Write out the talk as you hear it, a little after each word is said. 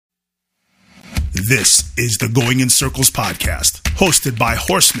This is the Going in Circles podcast, hosted by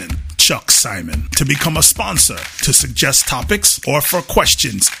Horseman Chuck Simon. To become a sponsor, to suggest topics, or for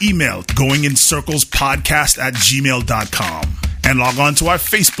questions, email goingincirclespodcast@gmail.com. And log on to our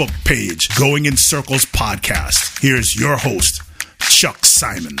Facebook page, Going in Circles Podcast. Here's your host, Chuck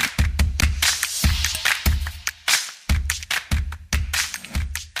Simon.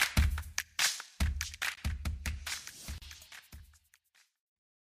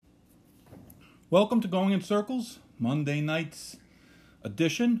 Welcome to Going in Circles, Monday night's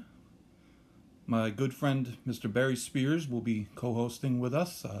edition. My good friend, Mr. Barry Spears, will be co-hosting with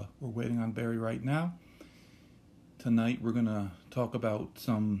us. We're waiting on Barry right now. Tonight we're going to talk about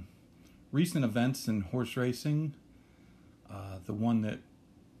some recent events in horse racing. The one that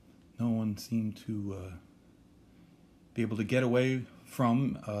no one seemed to be able to get away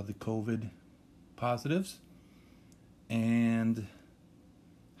from, the COVID positives, and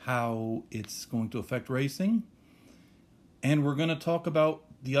how it's going to affect racing. And we're going to talk about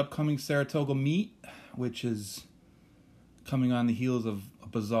the upcoming Saratoga meet, which is coming on the heels of a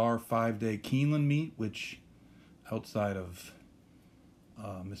bizarre 5-day Keeneland meet, which outside of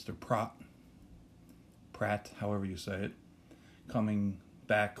Mr. Pratt, however you say it, coming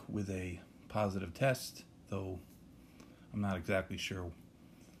back with a positive test, though I'm not exactly sure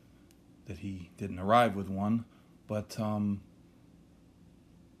that he didn't arrive with one. But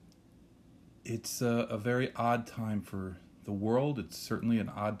it's a very odd time for the world. It's certainly an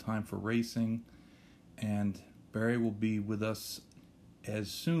odd time for racing. And Barry will be with us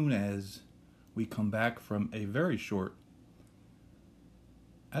as soon as we come back from a very short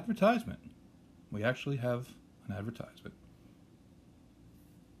advertisement. We actually have an advertisement.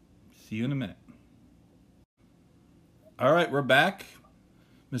 See you in a minute. All right, we're back.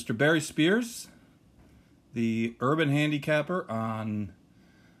 Mr. Barry Spears, the urban handicapper on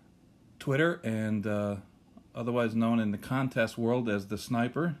Twitter and otherwise known in the contest world as the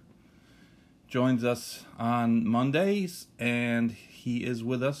Sniper, joins us on Mondays, and he is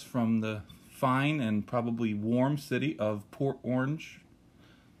with us from the fine and probably warm city of Port Orange,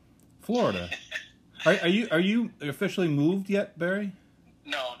 Florida. Are you officially moved yet, Barry?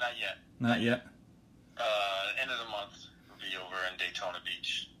 No, not yet. Not yet. End of the month will be over in Daytona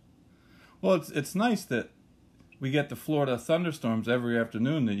Beach. Well, it's nice that we get the Florida thunderstorms every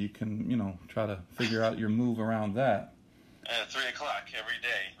afternoon, that you can, try to figure out your move around that. 3 o'clock every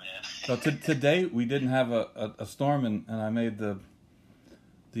day, man. So today we didn't have a storm, and I made the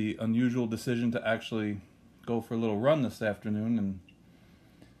unusual decision to actually go for a little run this afternoon,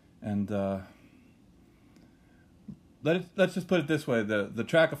 and let's just put it this way: the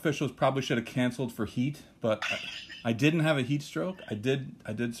track officials probably should have canceled for heat, but I didn't have a heat stroke. I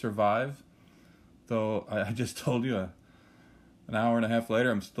did survive. So I just told you, an hour and a half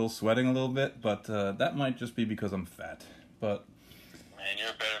later, I'm still sweating a little bit, but that might just be because I'm fat. But man, you're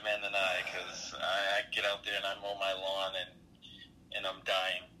a better man than I, because I get out there and I mow my lawn and I'm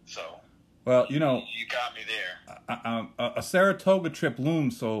dying. So well, you got me there. A Saratoga trip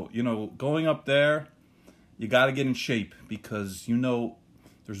looms. So going up there, you got to get in shape, because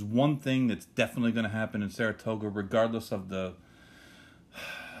there's one thing that's definitely going to happen in Saratoga, regardless of the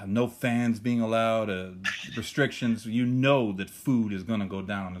no fans being allowed, restrictions. That food is going to go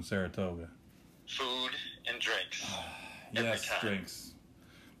down in Saratoga. Food and drinks. Yes, drinks.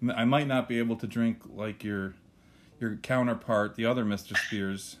 I might not be able to drink like your counterpart, the other Mr.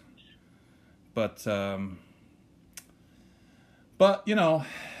 Spears, but I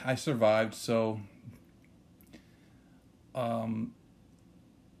survived. So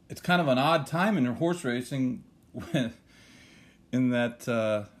it's kind of an odd time in horse racing in that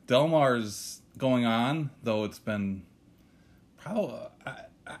Del Mar is going on, though it's been probably,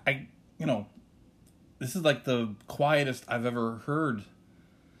 this is like the quietest I've ever heard.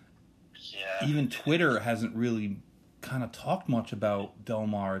 Yeah. Even Twitter hasn't really kind of talked much about Del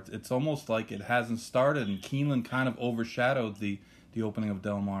Mar. It's almost like it hasn't started, and Keeneland kind of overshadowed the opening of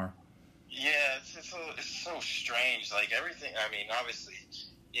Del Mar. Yeah, it's so strange. Like everything, I mean, obviously,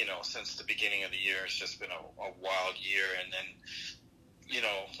 since the beginning of the year, it's just been a wild year. And then,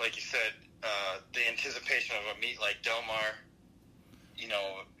 like you said, the anticipation of a meet like Del Mar,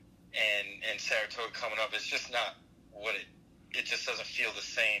 and Saratoga coming up, it's just not what it just doesn't feel the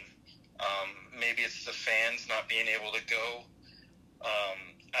same. Maybe it's the fans not being able to go. I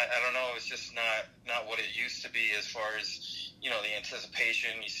don't know. It's just not what it used to be as far as, the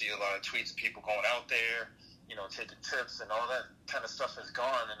anticipation. You see a lot of tweets of people going out there, taking trips, and all that kind of stuff is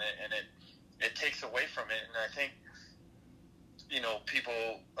gone, and it takes away from it. And I think,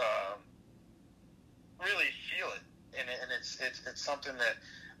 people really feel it, and it's something that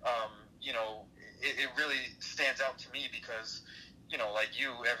it really stands out to me because, you know, like you,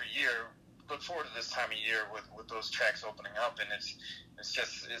 every year, look forward to this time of year with those tracks opening up, and it's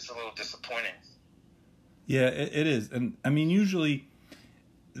a little disappointing. Yeah, it is. And, I mean, usually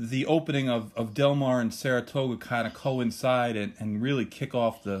the opening of Del Mar and Saratoga kind of coincide and really kick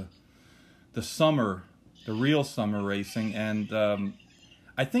off the summer, the real summer racing. And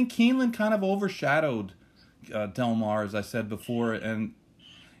I think Keeneland kind of overshadowed Del Mar, as I said before. And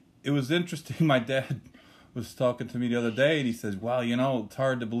it was interesting. My dad was talking to me the other day, and he says, well, you know, it's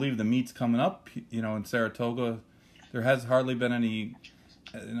hard to believe the meet's coming up, you know, in Saratoga. There has hardly been any,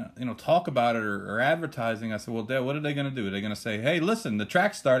 you know, talk about it or advertising. I said, well, Dad, what are they going to do? Are they going to say, hey, listen, the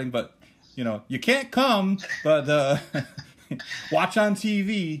track's starting, but, you know, you can't come, but watch on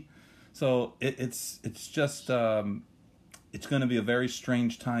TV. So it's just, it's going to be a very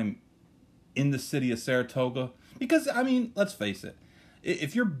strange time in the city of Saratoga. Because, I mean, let's face it,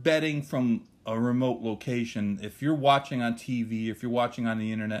 if you're betting from a remote location, if you're watching on TV, if you're watching on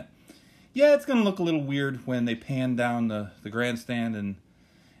the internet, yeah, it's going to look a little weird when they pan down the grandstand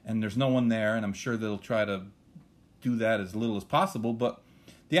and there's no one there, and I'm sure they'll try to do that as little as possible, but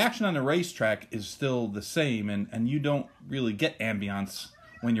the action on the racetrack is still the same, and you don't really get ambiance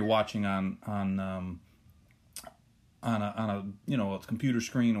when you're watching on a you know, a computer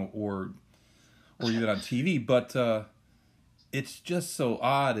screen or even on TV, but it's just so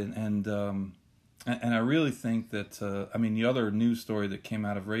odd, and I really think that I mean, the other news story that came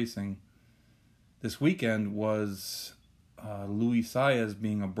out of racing this weekend was Luis Saez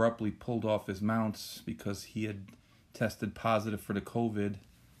being abruptly pulled off his mounts because he had tested positive for the COVID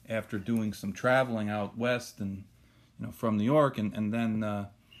after doing some traveling out west and, you know, from New York, and then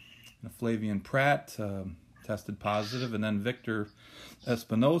Flavien Prat tested positive, and then Victor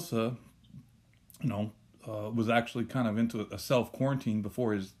Espinosa, you know, was actually kind of into a self-quarantine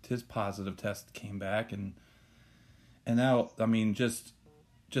before his positive test came back, and now, I mean, just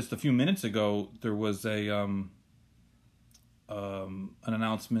a few minutes ago, there was an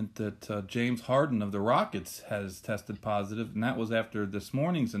announcement that James Harden of the Rockets has tested positive, and that was after this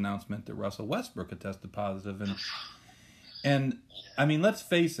morning's announcement that Russell Westbrook had tested positive. And I mean, let's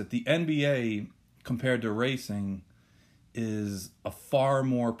face it, the NBA compared to racing is a far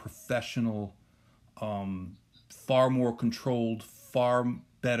more professional, far more controlled, far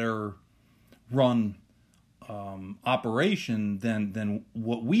better run operation than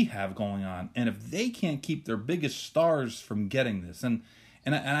what we have going on. And if they can't keep their biggest stars from getting this, and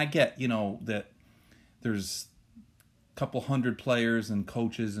I get, you know, that there's a couple hundred players and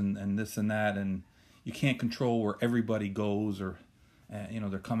coaches and this and that, and you can't control where everybody goes, or you know,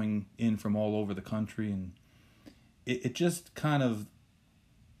 they're coming in from all over the country, and it just kind of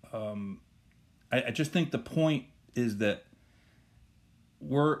I just think the point is that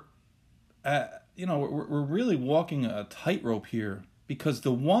we're really walking a tightrope here, because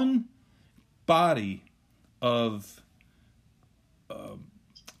the one body of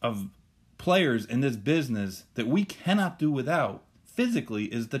players in this business that we cannot do without physically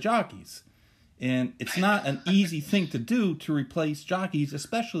is the jockeys. And it's not an easy thing to do to replace jockeys,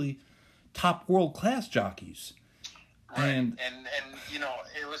 especially top world-class jockeys. Right. And you know,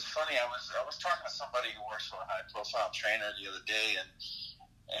 it was funny. I was talking to somebody who works for a high-profile trainer the other day,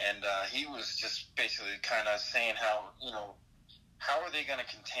 and he was just basically kind of saying how, you know, how are they going to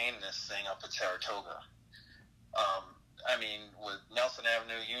contain this thing up at Saratoga? I mean, with Nelson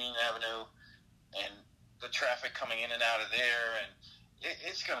Avenue, Union Avenue, and the traffic coming in and out of there, and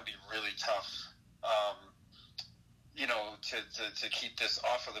it's going to be really tough, you know, to keep this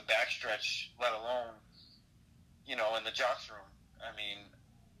off of the backstretch, let alone, you know, in the jocks room. I mean,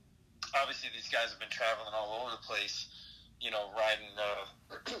 obviously these guys have been traveling all over the place, you know, riding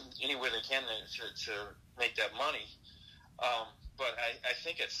anywhere they can to make that money. But I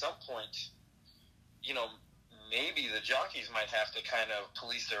think at some point, you know, maybe the jockeys might have to kind of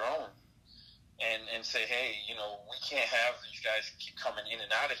police their own and say, hey, you know, we can't have these guys keep coming in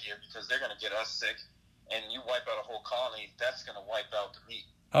and out of here because they're going to get us sick, and you wipe out a whole colony, that's going to wipe out the meat.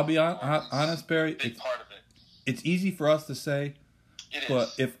 I'll be honest, Barry. Big part of it. It's easy for us to say,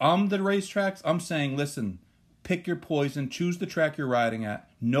 but if I'm the racetracks, I'm saying, listen, pick your poison, choose the track you're riding at.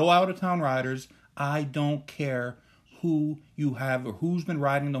 No out-of-town riders. I don't care who you have or who's been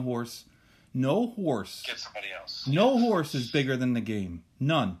riding the horse. No horse. Get somebody else. No horse is bigger than the game.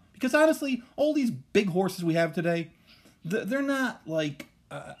 None. Because honestly, all these big horses we have today, they're not like,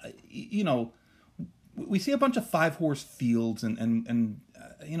 you know, we see a bunch of 5-horse fields and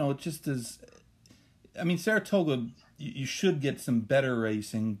you know, it just is. I mean, Saratoga, you should get some better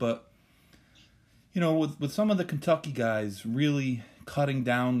racing, but, you know, with some of the Kentucky guys really cutting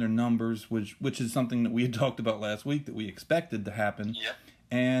down their numbers, which is something that we had talked about last week that we expected to happen. Yep.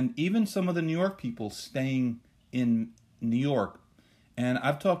 And even some of the New York people staying in New York. And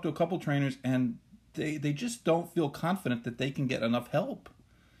I've talked to a couple trainers, and they just don't feel confident that they can get enough help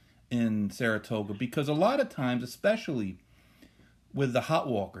in Saratoga, because a lot of times, especially with the hot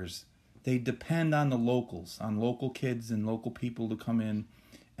walkers, they depend on the locals, on local kids and local people to come in,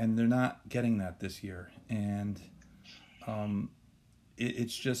 and they're not getting that this year. And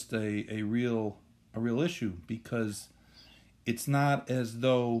it's just a real issue, because it's not as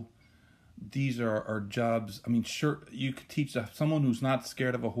though these are jobs. I mean, sure, you could teach someone who's not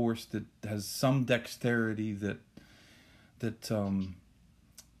scared of a horse, that has some dexterity, that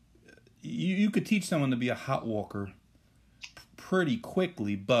you could teach someone to be a hot walker pretty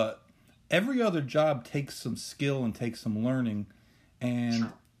quickly, but every other job takes some skill and takes some learning.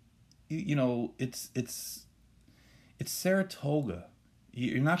 And you know, it's Saratoga.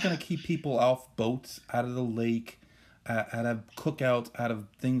 You're not going to keep people off boats, out of the lake, out of cookouts, out of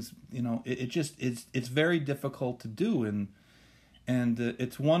things. You know, it's very difficult to do, and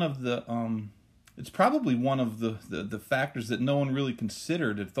it's one of the it's probably one of the factors that no one really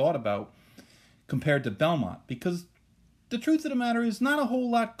considered or thought about compared to Belmont, because the truth of the matter is, not a whole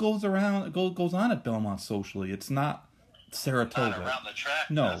lot goes on at Belmont socially. It's not Saratoga. Not around the track.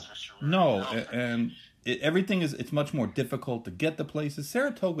 No, that's for sure. no, and everything is. It's much more difficult to get the places.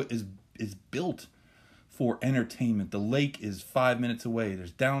 Saratoga is built for entertainment. The lake is 5 minutes away.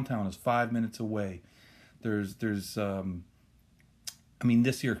 There's downtown is 5 minutes away. There's I mean,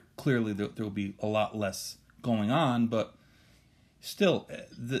 this year clearly there will be a lot less going on, but still,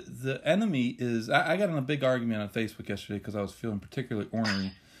 the enemy is. I got in a big argument on Facebook yesterday because I was feeling particularly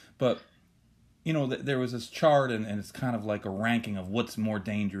ornery, but you know, there was this chart, and it's kind of like a ranking of what's more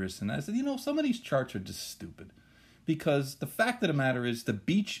dangerous, and I said, you know, some of these charts are just stupid, because the fact of the matter is, the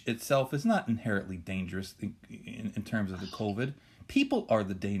beach itself is not inherently dangerous in terms of the COVID. People are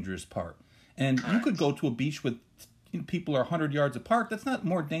the dangerous part, and you could go to a beach with people are 100 yards apart. That's not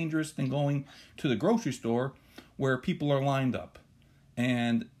more dangerous than going to the grocery store where people are lined up.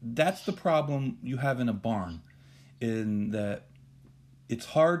 And that's the problem you have in a barn, in that it's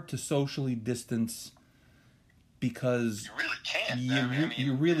hard to socially distance, because you really can't.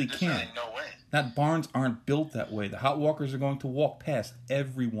 You really can't. Really no way. That barns aren't built that way. The hot walkers are going to walk past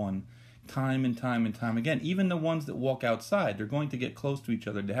everyone time and time and time again. Even the ones that walk outside, they're going to get close to each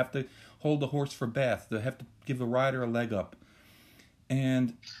other. They have to hold the horse for bath. They have to give the rider a leg up.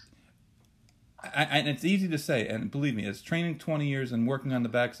 And it's easy to say, and believe me, as training 20 years and working on the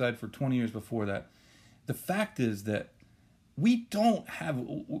backside for 20 years before that, the fact is that we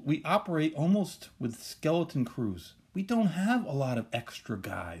operate almost with skeleton crews. We don't have a lot of extra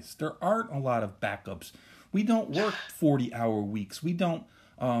guys. There aren't a lot of backups. We don't work 40-hour weeks. We don't,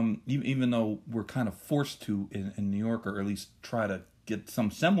 even though we're kind of forced to in New York, or at least try to get some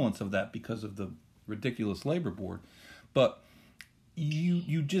semblance of that because of the ridiculous labor board. But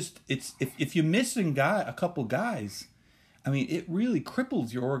you just, it's if you're missing a couple guys, I mean, it really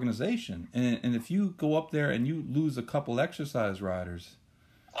cripples your organization. And if you go up there and you lose a couple exercise riders,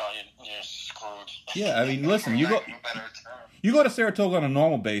 you're screwed. Yeah, I mean, listen, you go to Saratoga on a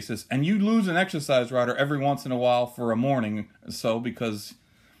normal basis, and you lose an exercise rider every once in a while for a morning or so, because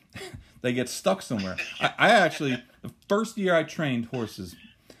they get stuck somewhere. I actually, the first year I trained horses,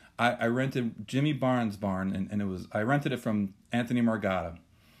 I rented Jimmy Barnes' barn, and I rented it from Anthony Margata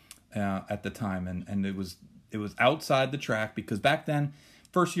at the time, and it was outside the track, because back then,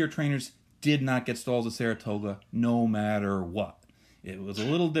 first year trainers did not get stalls at Saratoga no matter what. It was a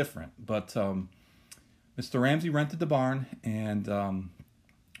little different, but Mr. Ramsey rented the barn, and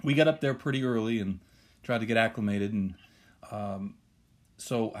we got up there pretty early and tried to get acclimated, and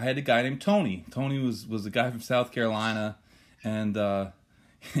so I had a guy named Tony. Tony was a guy from South Carolina, and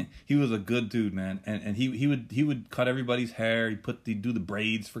he was a good dude, man. And he would cut everybody's hair. He'd do the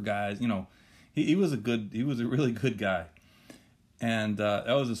braids for guys. You know, he was a really good guy. And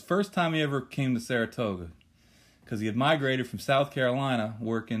that was his first time he ever came to Saratoga, because he had migrated from South Carolina,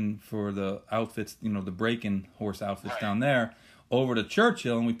 working for the outfits, you know, the breaking horse outfits down there, over to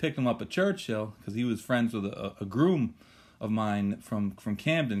Churchill, and we picked him up at Churchill because he was friends with a groom of mine from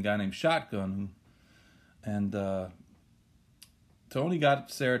Camden, a guy named Shotgun, and Tony got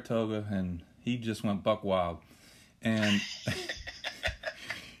to Saratoga, and he just went buck wild. And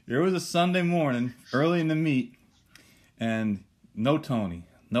there was a Sunday morning, early in the meet, and no Tony.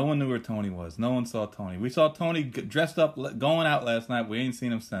 No one knew where Tony was. No one saw Tony. We saw Tony dressed up, going out last night. We ain't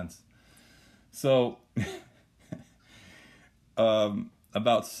seen him since. So,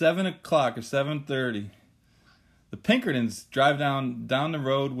 about 7 o'clock or 7:30, the Pinkertons drive down the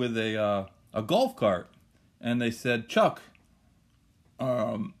road with a golf cart, and they said, Chuck,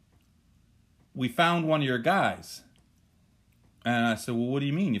 we found one of your guys. And I said, well, what do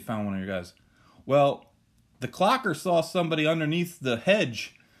you mean you found one of your guys? Well, the clocker saw somebody underneath the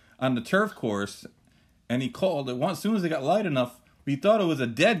hedge on the turf course, and he called it. As soon as it got light enough, we thought it was a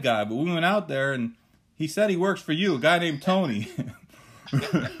dead guy, but we went out there, and he said he works for you, a guy named Tony.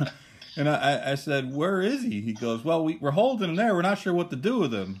 And I said, where is he? He goes, well, we're holding him there. We're not sure what to do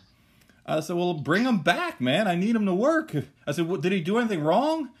with him. I said, well, bring him back, man. I need him to work. I said, well, did he do anything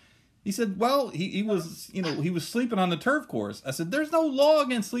wrong? He said, well, he was, he was sleeping on the turf course. I said, there's no law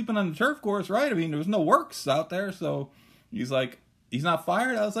against sleeping on the turf course, right? I mean, there was no works out there. So he's like, he's not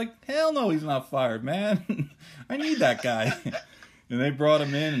fired? I was like, hell no, he's not fired, man. I need that guy. And they brought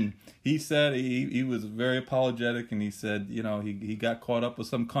him in, and he said he was very apologetic, and he said, he got caught up with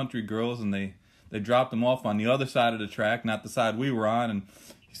some country girls, and they dropped him off on the other side of the track, not the side we were on. And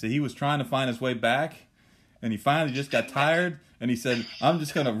he said he was trying to find his way back, and he finally just got tired, and he said, I'm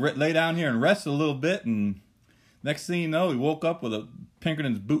just going to lay down here and rest a little bit. And next thing you know, he woke up with a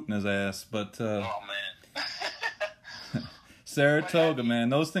Pinkerton's boot in his ass. But oh, man. Saratoga, man,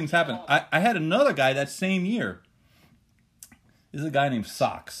 those things happen. I had another guy that same year. This is a guy named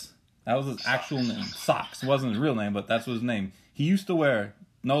Socks. That was his actual name. Socks. It wasn't his real name, but that's his name. He used to wear,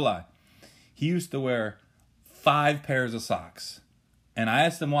 no lie, 5 pairs of socks. And I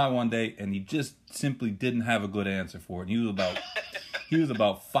asked him why one day, and he just simply didn't have a good answer for it. He was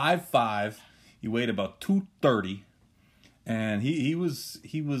about 5'5". He weighed about 230, and he was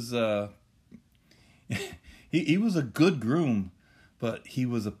a good groom, but he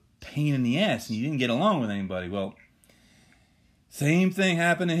was a pain in the ass, and he didn't get along with anybody. Well, same thing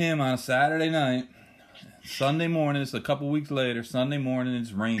happened to him on a Saturday night. Sunday morning, it's a couple weeks later, Sunday morning,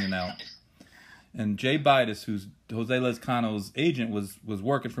 it's raining out. And Jay Bidas, who's Jose Lezcano's agent, was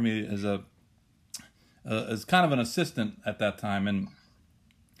working for me as kind of an assistant at that time.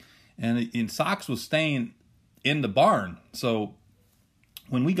 And Sox was staying in the barn. So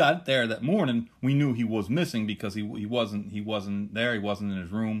when we got there that morning, we knew he was missing because he wasn't there. He wasn't in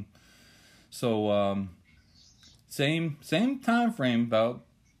his room. So same time frame, about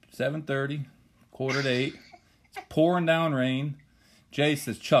 7:30, 7:45. It's pouring down rain. Jay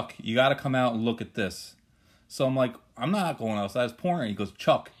says, Chuck, you got to come out and look at this. So I'm like, I'm not going outside. It's pouring. He goes,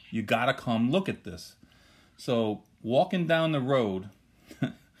 Chuck, you got to come look at this. So walking down the road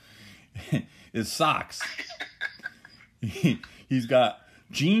is Socks. He's got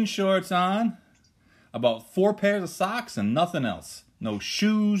jean shorts on, about 4 pairs of socks, and nothing else. No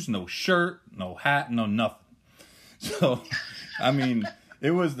shoes, no shirt, no hat, no nothing. So, I mean,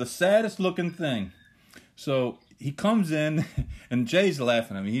 it was the saddest looking thing. So he comes in, and Jay's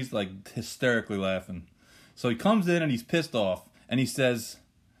laughing at me. He's like hysterically laughing. So he comes in, and he's pissed off, and he says,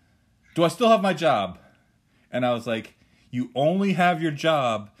 do I still have my job? And I was like, you only have your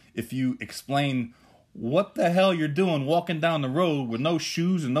job if you explain what the hell you're doing walking down the road with no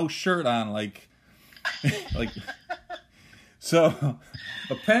shoes and no shirt on, like so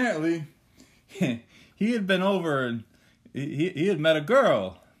apparently he had been over and he had met a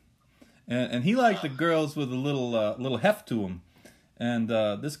girl, and he liked the girls with a little heft to them. And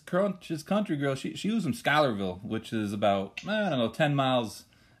this country girl, she was from Schuylerville, which is about 10 miles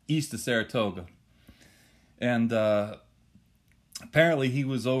east of Saratoga. And apparently he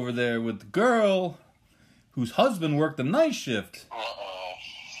was over there with the girl whose husband worked the night shift.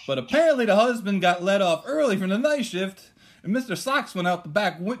 But apparently the husband got let off early from the night shift, and Mr. Socks went out the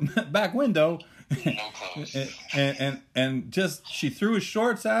back window, and just she threw his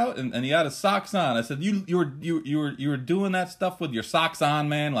shorts out, and he had his socks on. I said, you were doing that stuff with your socks on,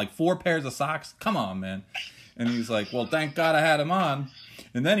 man, like 4 pairs of socks. Come on, man. And he's like, well, thank God I had them on.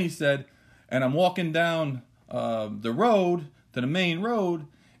 And then he said, and I'm walking down the road to the main road,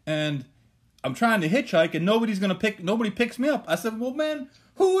 and I'm trying to hitchhike, and nobody picks me up. I said, well, man,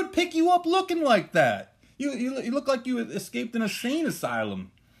 who would pick you up looking like that? You look like you had escaped an insane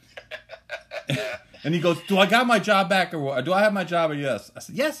asylum. And he goes, do I got my job back, or do I have my job, or yes? I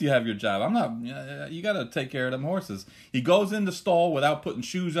said, yes, you have your job. I'm not, you got to take care of them horses. He goes in the stall without putting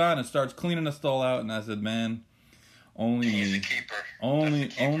shoes on and starts cleaning the stall out, and I said, man, only me.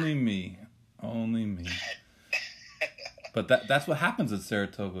 Only me. But that's what happens at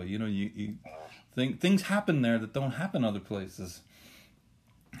Saratoga. You know, you things happen there that don't happen other places.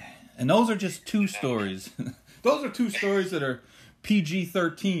 And those are just 2 stories. Those are 2 stories that are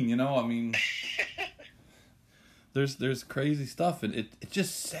PG-13. You know, I mean, there's crazy stuff, and it's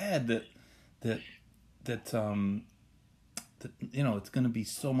just sad that you know, it's going to be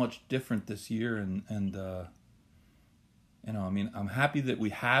so much different this year, and You know, I mean, I'm happy that we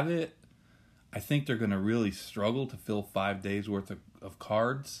have it. I think they're going to really struggle to fill 5 days worth of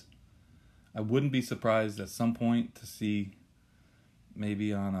cards. I wouldn't be surprised at some point to see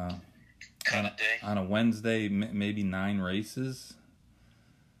maybe on a Wednesday maybe 9 races.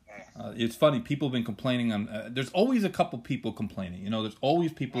 It's funny, people have been complaining on. There's always a couple people complaining. You know, there's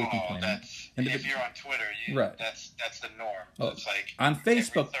always people complaining. And if you're on Twitter, right? That's the norm. It's like on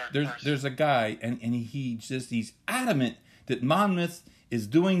Facebook, there's a guy, and he's adamant that Monmouth is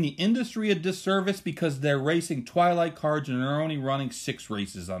doing the industry a disservice because they're racing Twilight cards and they're only running 6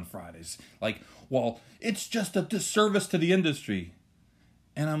 races on Fridays. Like, well, it's just a disservice to the industry.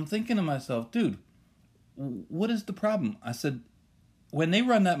 And I'm thinking to myself, dude, what is the problem? I said, when they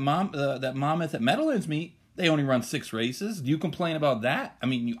run that Monmouth at Meadowlands meet, they only run 6 races. Do you complain about that? I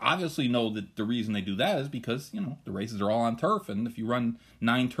mean, you obviously know that the reason they do that is because, you know, the races are all on turf. And if you run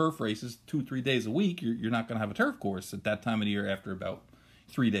 9 turf races 2-3 days a week, you're not going to have a turf course at that time of the year after about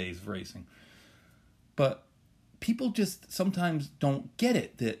 3 days of racing. But people just sometimes don't get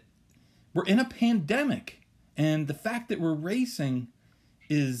it, that we're in a pandemic. And the fact that we're racing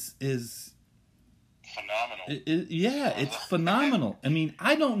is phenomenal. It's phenomenal. I mean,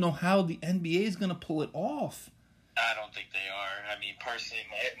 I don't know how the NBA is going to pull it off. I don't think they are. I mean, personally,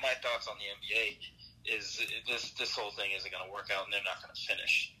 my thoughts on the NBA is this whole thing isn't going to work out, and they're not going to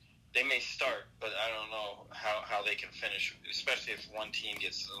finish. They may start, but I don't know how they can finish, especially if one team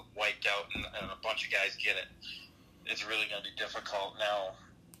gets wiped out and a bunch of guys get it. It's really going to be difficult. Now,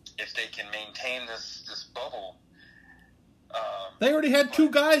 if they can maintain this bubble. They already had 2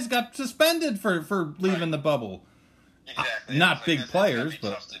 guys got suspended for leaving the bubble. Exactly. Not big players,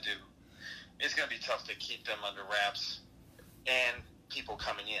 but tough to do. It's going to be tough to keep them under wraps and people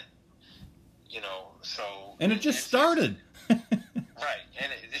coming in. You know, so and it just started. Right, and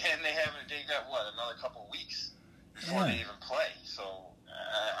they got another couple of weeks before they even play. So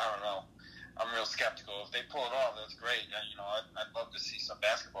I don't know. I'm real skeptical. If they pull it off, that's great. You know, I'd love to see some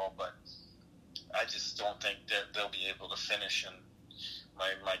basketball, but I just don't think that they'll be able to finish. And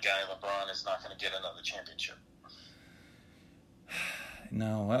my guy LeBron is not going to get another championship.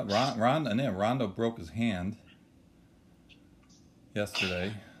 No, Rondo broke his hand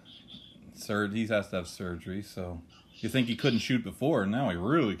yesterday. He has to have surgery, so. You think he couldn't shoot before, and now he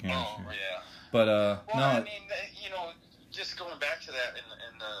really can't shoot. Yeah. But, well, no. I mean, you know, just going back to that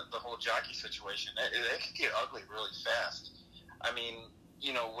in the whole jockey situation, it could get ugly really fast. I mean,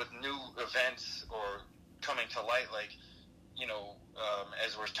 you know, with new events or coming to light, like, you know,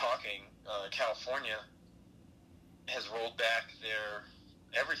 as we're talking, California has rolled back their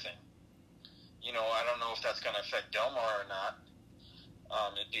everything. You know, I don't know if that's going to affect Del Mar or not.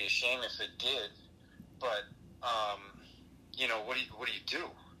 It'd be a shame if it did, but... you know, what do you do?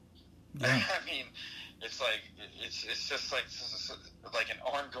 Yeah. I mean, it's just like an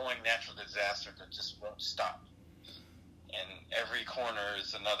ongoing natural disaster that just won't stop. And every corner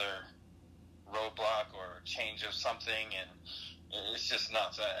is another roadblock or change of something, and it's just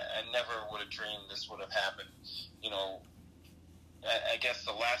nuts. I never would have dreamed this would have happened. You know, I guess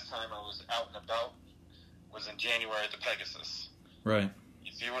the last time I was out and about was in January at the Pegasus. Right.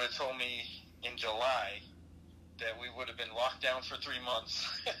 If you would have told me in July that we would have been locked down for 3 months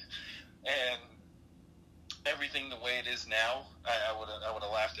and everything the way it is now, I would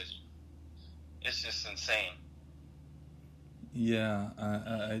have laughed at you. It's just insane. Yeah,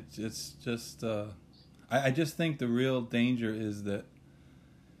 it's just I just think the real danger is that,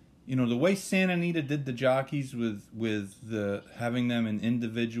 you know, the way Santa Anita did the jockeys with the having them in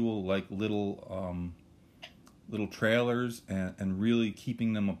individual like little trailers and really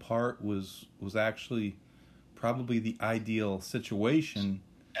keeping them apart was actually probably the ideal situation.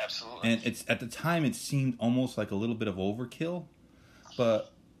 Absolutely. And it's at the time it seemed almost like a little bit of overkill,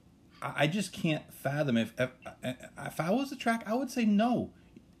 but I just can't fathom if I was a track, I would say no,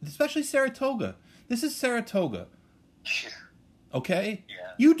 especially Saratoga. This is Saratoga. Okay?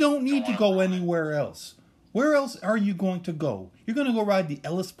 Yeah. You don't need to go anywhere else. Where else are you going to go? You're going to go ride the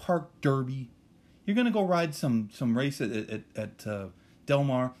Ellis Park Derby. You're going to go ride some race at Del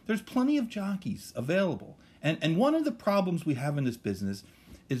Mar. There's plenty of jockeys available. And one of the problems we have in this business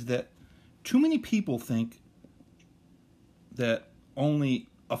is that too many people think that only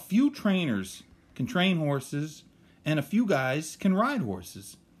a few trainers can train horses and a few guys can ride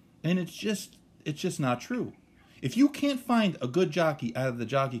horses. And it's just not true. If you can't find a good jockey out of the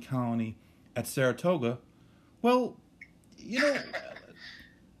jockey colony at Saratoga, well, you know,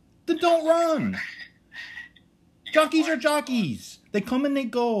 then don't run. Jockeys are jockeys. They come and they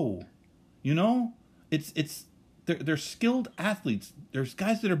go. You know? They're skilled athletes. There's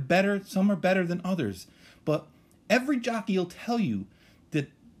guys that are better, some are better than others. But every jockey will tell you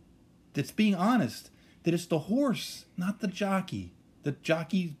that's being honest, that it's the horse, not the jockey. The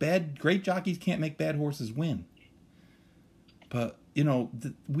jockeys, great jockeys can't make bad horses win. But,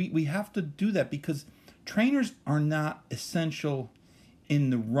 we have to do that because trainers are not essential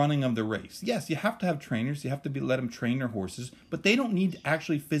in the running of the race. Yes, you have to have trainers. You have to let them train their horses, but they don't need to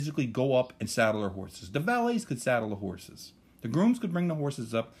actually physically go up and saddle their horses. The valets could saddle the horses. The grooms could bring the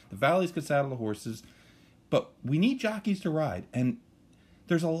horses up. The valets could saddle the horses. But we need jockeys to ride. And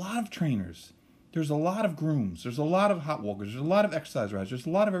there's a lot of trainers. There's a lot of grooms. There's a lot of hot walkers. There's a lot of exercise riders. There's a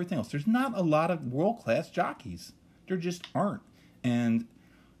lot of everything else. There's not a lot of world-class jockeys. There just aren't. And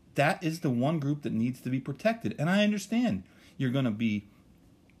that is the one group that needs to be protected. And I understand you're going to be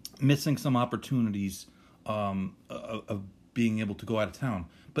missing some opportunities of being able to go out of town.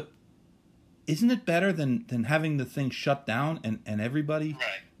 But isn't it better than having the thing shut down and everybody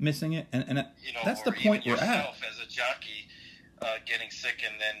missing it? And that's the point we're at. As a jockey, getting sick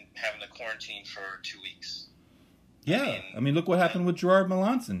and then having to quarantine for 2 weeks. Yeah, I mean look what happened with Gerard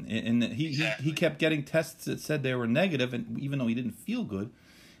Melanson. And he kept getting tests that said they were negative, and even though he didn't feel good,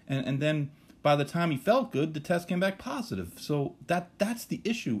 and then by the time he felt good, the test came back positive. So that's the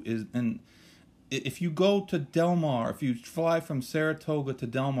issue. And if you go to Del Mar, if you fly from Saratoga to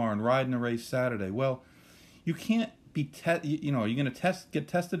Del Mar and ride in a race Saturday, well, you can't be you're going to get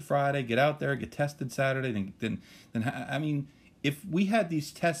tested Friday, get out there, get tested Saturday, then I mean, if we had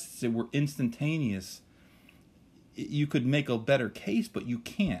these tests that were instantaneous, you could make a better case, but you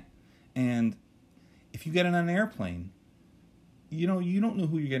can't. And if you get on an airplane, you don't know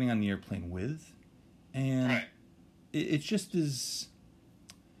who you're getting on the airplane with. And it just is,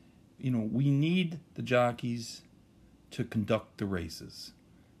 we need the jockeys to conduct the races.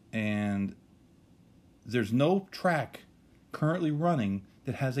 And there's no track currently running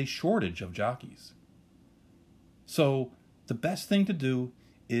that has a shortage of jockeys. So the best thing to do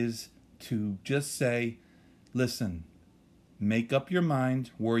is to just say, listen, make up your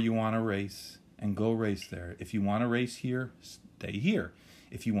mind where you want to race and go race there. If you want to race here, stay here.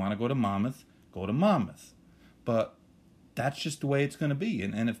 If you want to go to Monmouth, go to Monmouth. But that's just the way it's going to be.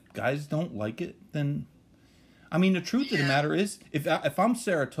 And if guys don't like it, then... I mean, the truth of the matter is, if I'm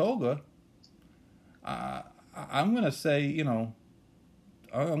Saratoga, I'm going to say, I'm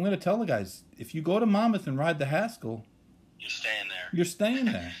going to tell the guys, if you go to Monmouth and ride the Haskell... You're staying there. You're staying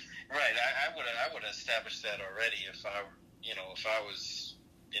there. Right. I would have established that already if I was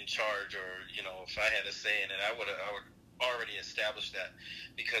in charge, or if I had a say in it. I would already establish that,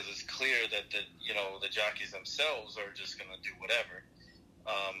 because it's clear that the jockeys themselves are just going to do whatever.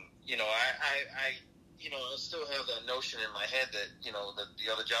 I still have that notion in my head that that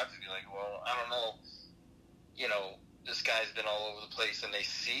the other jockeys be like, well, I don't know, this guy's been all over the place, and they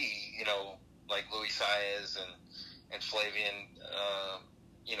see like Luis Saez and Flavian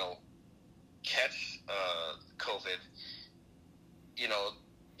catch COVID,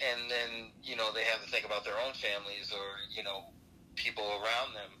 and then they have to think about their own families or people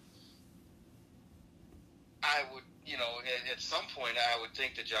around them. I would at some point I would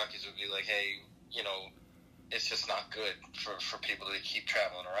think the jockeys would be like, hey, it's just not good for people to keep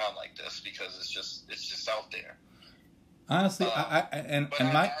traveling around like this, because it's just out there. Honestly,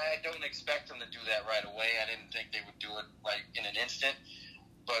 I don't expect them to do that right away. I didn't think they would do it like in an instant.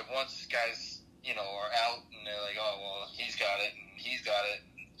 But once guys, are out and they're like, oh well, he's got it and he's got it,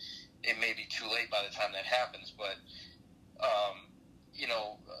 it may be too late by the time that happens. But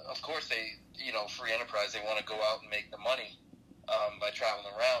of course they, free enterprise, they want to go out and make the money by traveling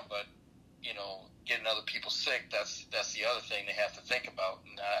around. But getting other people sick, that's the other thing they have to think about.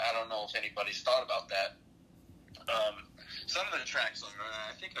 And I don't know if anybody's thought about that. Some of the tracks,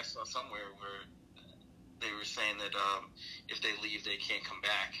 I think I saw somewhere where they were saying that if they leave, they can't come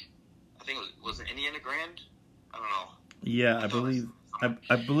back. I think was it Indiana Grand? I don't know. Yeah,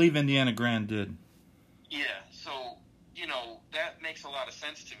 I believe Indiana Grand did. Yeah, so that makes a lot of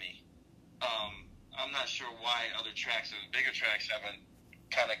sense to me. I'm not sure why other tracks, or bigger tracks, haven't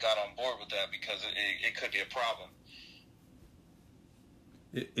kind of got on board with that, because it could be a problem.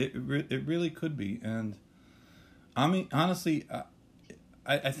 It really could be, and I mean, honestly,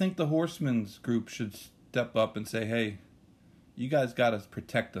 I think the Horsemen's group should step up and say, hey, you guys got to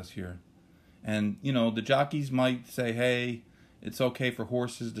protect us here. And, the jockeys might say, hey, it's okay for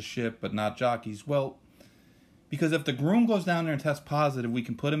horses to ship, but not jockeys. Well, because if the groom goes down there and tests positive, we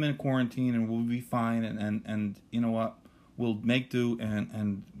can put him in quarantine and we'll be fine. And you know what? We'll make do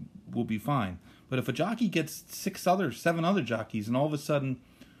and we'll be fine. But if a jockey gets 7 other jockeys, and all of a sudden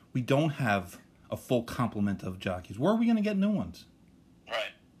we don't have a full complement of jockeys, where are we going to get new ones?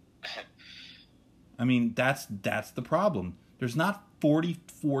 Right. I mean, that's the problem. There's not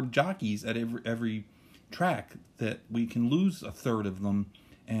 44 jockeys at every track that we can lose a third of them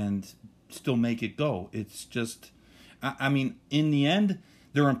and still make it go. It's just, I mean, in the end,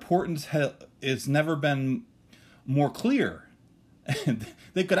 their importance has never been more clear. And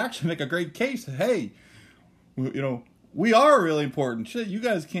they could actually make a great case. Hey, we are really important. Shit, you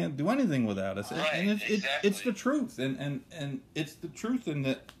guys can't do anything without us. Right, and exactly. it's the truth. And it's the truth in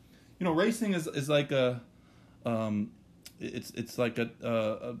that, racing is like it's like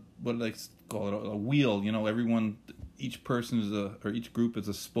a what do they call it? A wheel. Each person each group is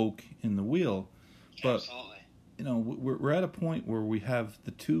a spoke in the wheel. But Absolutely. We're at a point where we have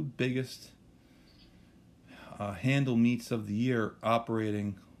the two biggest handle meets of the year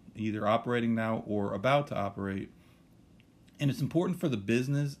either operating now or about to operate. And it's important for the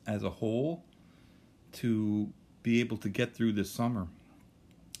business as a whole to be able to get through this summer.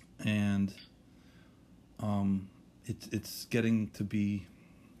 And it's getting to be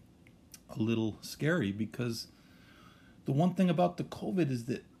a little scary because the one thing about the COVID is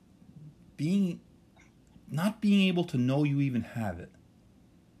that not being able to know you even have it.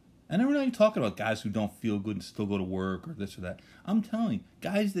 And I'm not talking about guys who don't feel good and still go to work or this or that. I'm telling you,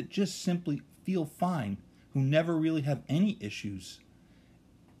 guys that just simply feel fine, who never really have any issues,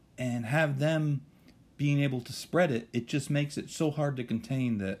 and have them being able to spread it, it just makes it so hard to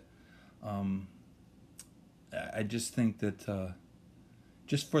contain that I just think that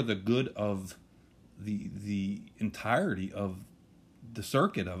just for the good of the entirety of the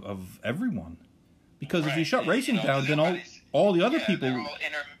circuit, of everyone. Because if you shut racing down, then all the other people... They're all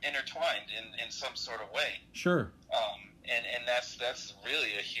intertwined in some sort of way. Sure. And that's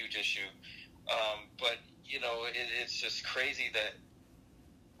really a huge issue. But, it's just crazy that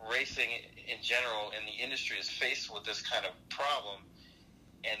racing in general and the industry is faced with this kind of problem,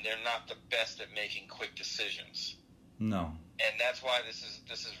 and they're not the best at making quick decisions. No. And that's why this is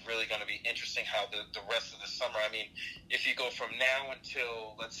really going to be interesting how the rest of the summer, I mean, if you go from now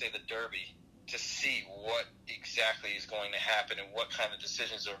until, let's say, the Derby, to see what exactly is going to happen and what kind of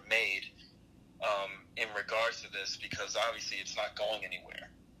decisions are made in regards to this, because obviously it's not going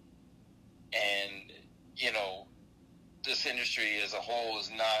anywhere. And, this industry as a whole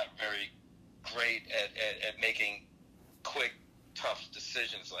is not very great at making quick, tough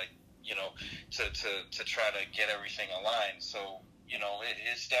decisions like, to try to get everything aligned. So,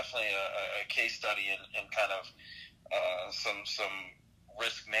 it's definitely a case study in kind of some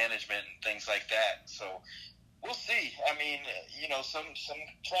risk management and things like that. So we'll see. I mean, some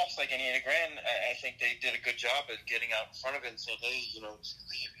tracks like Indiana Grand, I think they did a good job at getting out in front of it and saying, hey, leave, you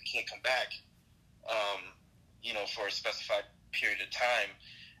can't come back, for a specified period of time.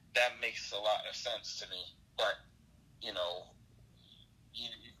 That makes a lot of sense to me. But,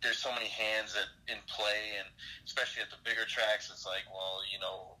 there's so many hands in play, and especially at the bigger tracks, it's like, well,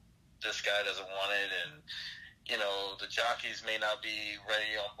 this guy doesn't want it, and the jockeys may not be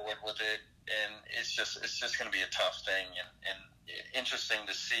ready on board with it, and it's just going to be a tough thing, and interesting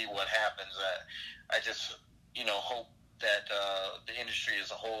to see what happens. I just hope that the industry as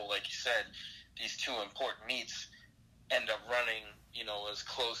a whole, like you said, these two important meets end up running as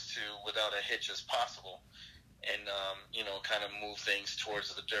close to without a hitch as possible, and kind of move things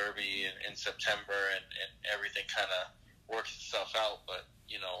towards the Derby in September, and everything kind of works itself out. But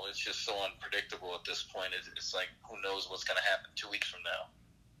it's just so unpredictable at this point. It's like, who knows what's going to happen 2 weeks from now.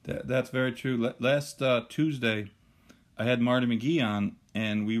 That's very true. Last Tuesday, I had Marty McGee on,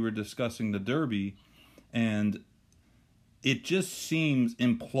 and we were discussing the Derby, and it just seems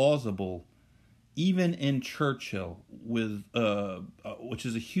implausible, even in Churchill, with which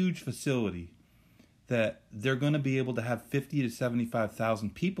is a huge facility, that they're going to be able to have 50 to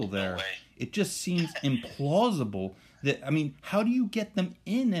 75,000 people there. No way. It just seems implausible. How do you get them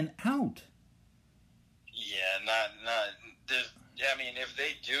in and out? Yeah, not. If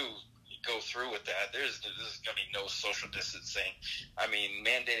they do go through with that, there's going to be no social distancing.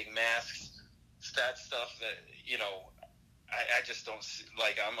 Mandating masks, that stuff that I just don't see.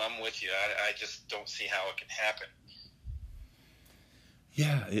 Like, I'm with you. I just don't see how it can happen.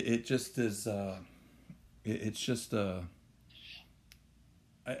 Yeah, it just is. It's just it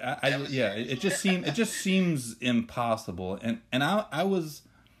just seems impossible. And I was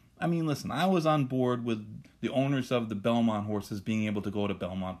on board with the owners of the Belmont horses being able to go to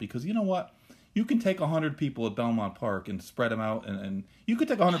Belmont, because you know what? You can take 100 people at Belmont Park and spread them out, and you could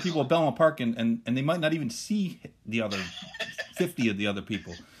take 100 people at Belmont Park and they might not even see the other 50 of the other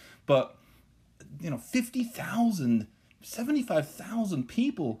people. But 50,000, 75,000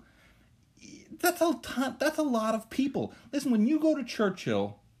 people, that's a ton, that's a lot of people. Listen, when you go to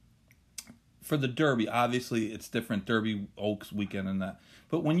Churchill, for the Derby, obviously it's different, Derby Oaks weekend and that.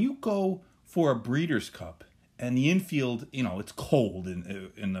 But when you go for a Breeders' Cup and the infield, it's cold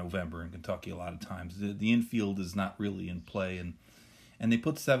in November in Kentucky a lot of times. The infield is not really in play, and they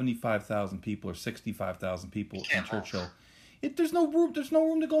put 75,000 people or 65,000 people in Churchill. There's no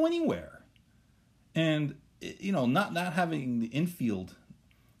room to go anywhere. And not having the infield,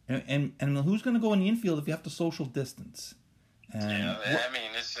 and who's going to go in the infield if you have to social distance? And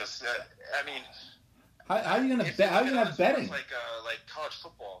it's just. How are you going to bet? How are you going to have betting? Like college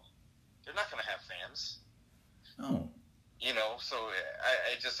football, they're not going to have fans. No. So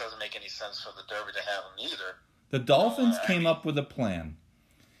it just doesn't make any sense for the Derby to have them either. The Dolphins came up with a plan,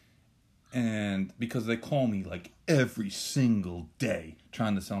 and because they call me like every single day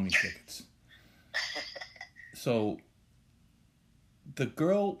trying to sell me tickets. So the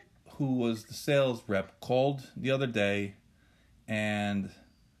girl who was the sales rep called the other day, and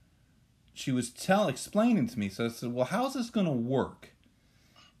she was explaining to me. So I said, well, how's this going to work?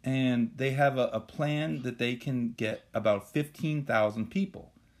 And they have a plan that they can get about 15,000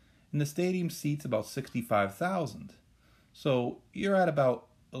 people. And the stadium seats about 65,000. So you're at about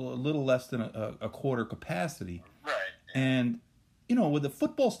a little less than a quarter capacity. Right. And, with a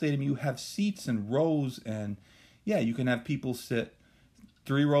football stadium, you have seats and rows. And, you can have people sit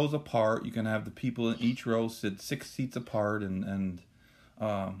 3 rows apart. You can have the people in each row sit 6 seats apart.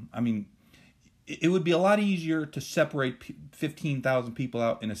 It would be a lot easier to separate 15,000 people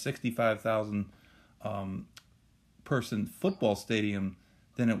out in a 65,000 person football stadium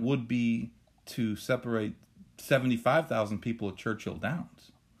than it would be to separate 75,000 people at Churchill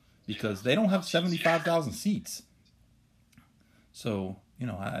Downs, because they don't have 75,000 seats. So,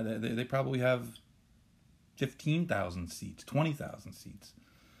 they probably have 15,000 seats, 20,000 seats.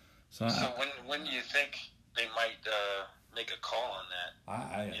 So when do you think they might make a call on that?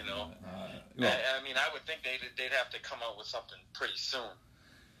 I would think they'd have to come out with something pretty soon.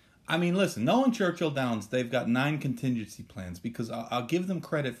 Listen, knowing Churchill Downs, they've got 9 contingency plans, because I'll give them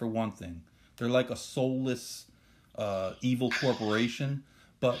credit for one thing. They're like a soulless, evil corporation.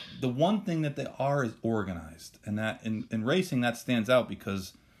 But the one thing that they are is organized. And that in racing, that stands out,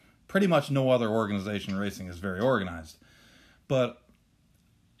 because pretty much no other organization in racing is very organized. But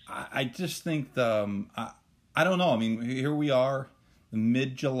I just think I don't know. Here we are,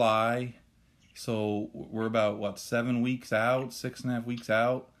 mid-July, so we're about 7 weeks out, 6.5 weeks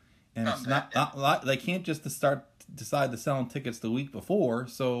out, and it's not they can't just decide to sell tickets the week before.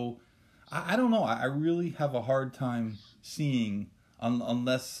 So I don't know. I really have a hard time seeing,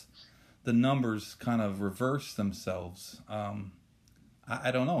 unless the numbers kind of reverse themselves.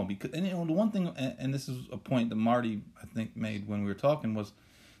 I don't know, because the one thing, and this is a point that Marty I think made when we were talking, was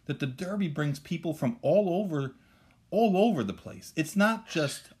that the Derby brings people from all over the place. It's not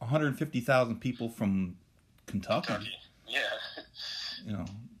just 150,000 people from Kentucky. Yeah.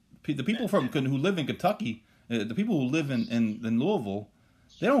 The people who live in Kentucky, the people who live in Louisville,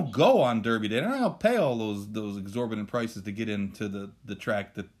 they don't go on Derby Day. They're not going to pay all those exorbitant prices to get into the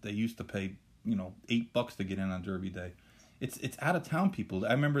track that they used to pay, $8 to get in on Derby Day. It's out of town people.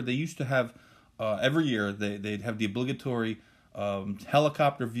 I remember they used to have every year they'd have the obligatory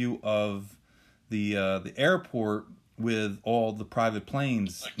helicopter view of the airport with all the private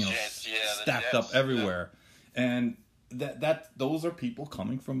planes, stacked up everywhere, and those are people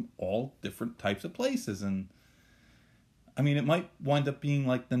coming from all different types of places, and it might wind up being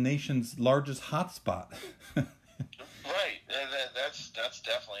like the nation's largest hotspot. Right, that's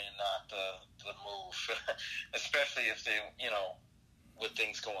definitely not the move, especially if they, with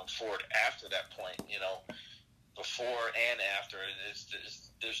things going forward after that point, before and after,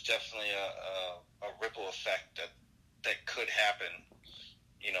 there's definitely a ripple effect that could happen,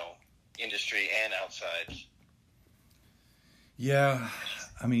 industry and outside. Yeah,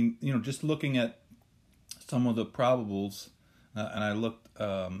 just looking at some of the probables, and I looked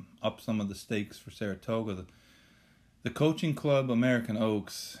up some of the stakes for Saratoga. The Coaching Club American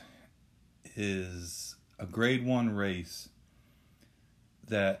Oaks is a Grade 1 race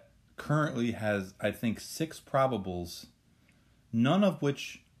that currently has, I think, 6 probables, none of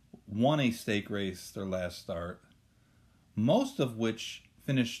which won a stake race their last start, most of which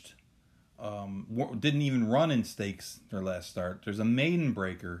finished, didn't even run in stakes their last start. There's a maiden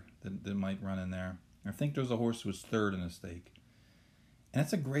breaker that might run in there. I think there's a horse who was third in a stake. And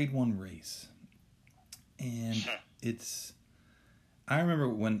it's a Grade 1 race. And I remember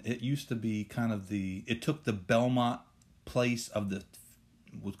when it used to be kind of it took the Belmont place of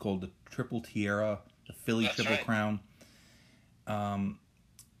what's called the Triple Tiara, the Philly Triple Crown.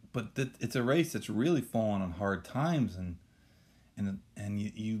 But it's a race that's really fallen on hard times, and and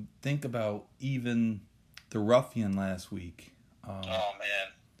you think about even the Ruffian last week. Oh man,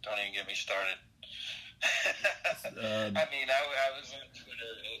 don't even get me started. I mean, I was on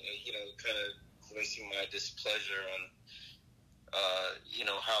Twitter, kind of voicing my displeasure on,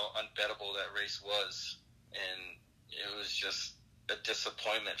 how unbettable that race was, and it was just a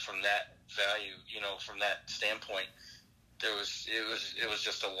disappointment from that value. From that standpoint, it was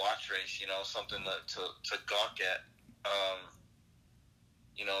just a watch race. Something to gawk at.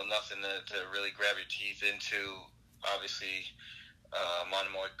 Nothing to really grab your teeth into. Obviously,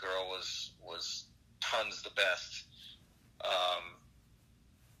 Monomoy Girl was tons the best.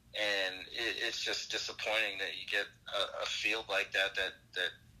 And it's just disappointing that you get a field like that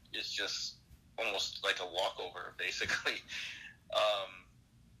is just almost like a walkover, basically.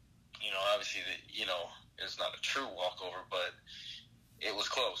 Obviously, it's not a true walkover, but it was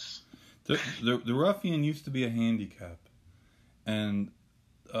close. The Ruffian used to be a handicap, and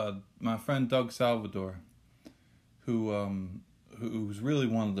my friend Doug Salvador, who's really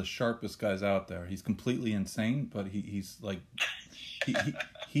one of the sharpest guys out there. He's completely insane, but he's like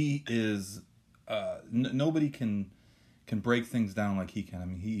he is nobody can break things down like he can. I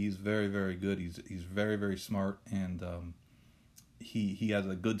mean, he's very, very good. He's very, very smart, and he has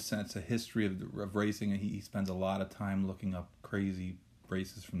a good sense of history of racing, and he spends a lot of time looking up crazy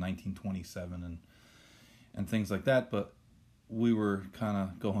races from 1927 and things like that. But we were kind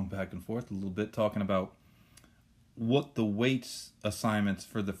of going back and forth a little bit, talking about what the weights assignments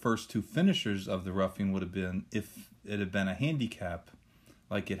for the first two finishers of the Ruffian would have been if it had been a handicap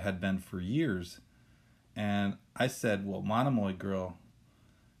like it had been for years. And I said, well, Monomoy Girl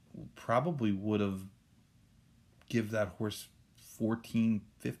probably would have give that horse 14,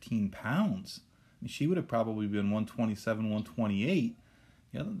 15 pounds. I mean, she would have probably been 127, 128.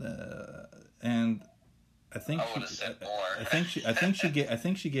 And I think I would have said more. I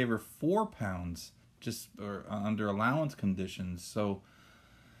think she gave her 4 pounds just under allowance conditions. So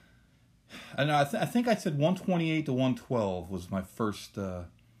I know. I think I said 128 to 112 was my first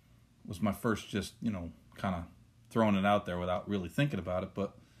just kind of throwing it out there without really thinking about it.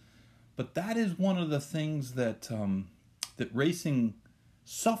 But that is one of the things that that racing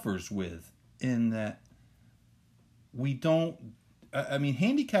suffers with, in that we don't. I mean,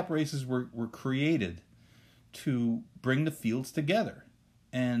 handicap races were created to bring the fields together,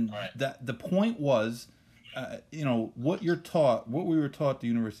 and right. that the point was, what you're taught, what we were taught at the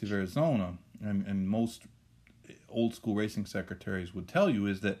University of Arizona, and most old school racing secretaries would tell you,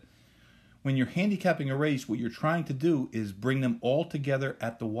 is that when you're handicapping a race, what you're trying to do is bring them all together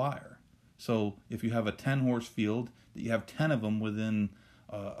at the wire. So if you have a 10-horse field, that you have 10 of them within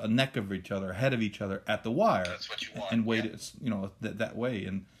a neck of each other, ahead of each other at the wire. That's what you want. And weight it, that way.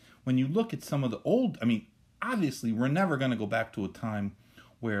 And when you look at some of the old, I mean, obviously we're never going to go back to a time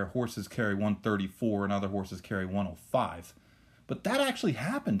where horses carry 134 and other horses carry 105. But that actually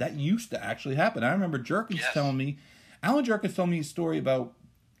happened. That used to actually happen. I remember telling me, Alan Jerkins told me a story about,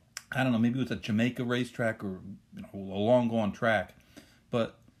 I don't know, maybe it was a Jamaica racetrack or a long gone track.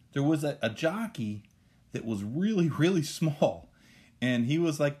 But there was a jockey that was really, really small. And he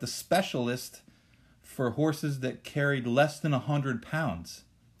was like the specialist for horses that carried less than 100 pounds.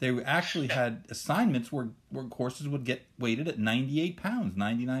 They actually had assignments where horses would get weighted at 98 pounds,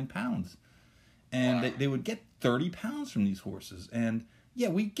 99 pounds. And they would get 30 pounds from these horses. And yeah,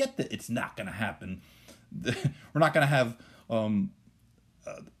 we get that it's not going to happen. We're not going to have,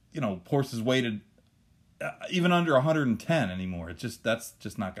 horses weighted even under 110 anymore. That's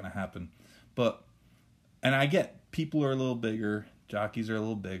just not going to happen. And I get people are a little bigger, jockeys are a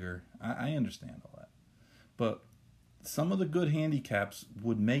little bigger. I understand all that. But some of the good handicaps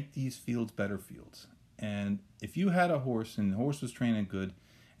would make these fields better fields. And if you had a horse and the horse was training good,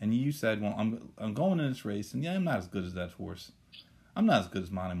 and you said, well, I'm going in this race, and yeah, I'm not as good as that horse. I'm not as good as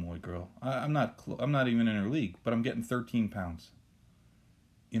Monomoy Girl. I'm not even in her league, but I'm getting 13 pounds.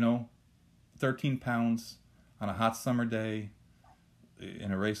 13 pounds on a hot summer day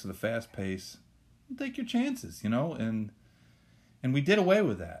in a race with a fast pace. Take your chances, and we did away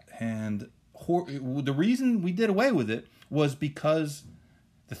with that. And the reason we did away with it was because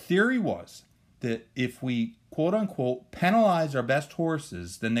the theory was that if we, quote unquote, penalize our best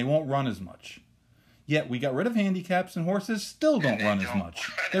horses, then they won't run as much. Yet we got rid of handicaps, and horses still don't run as much.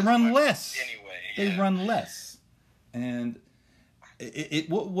 They run less. Anyway, They run less. And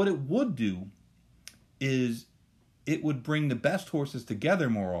what it would do is it would bring the best horses together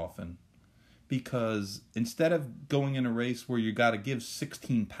more often. Because instead of going in a race where you got to give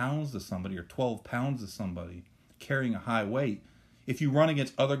 16 pounds to somebody or 12 pounds to somebody carrying a high weight, if you run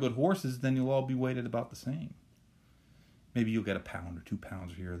against other good horses, then you'll all be weighted about the same. maybe you'll get a pound or 2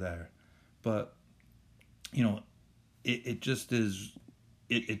 pounds here or there. But, it just is,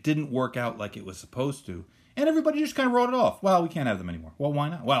 it didn't work out like it was supposed to. And everybody just kind of wrote it off. Well, we can't have them anymore. Well, why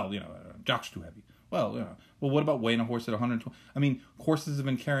not? Well, jock's too heavy. Well, what about weighing a horse at 120? I mean, horses have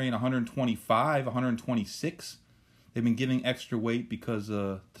been carrying 125, 126. They've been giving extra weight because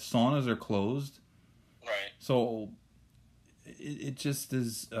the saunas are closed. Right. So it just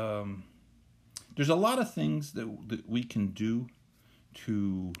is. There's a lot of things that we can do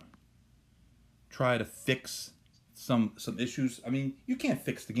to try to fix some issues. I mean, you can't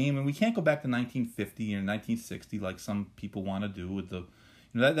fix the game, and we can't go back to 1950 or 1960 like some people want to do with the.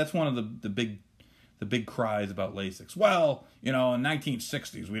 That's one of the big cries about LASIX. Well, in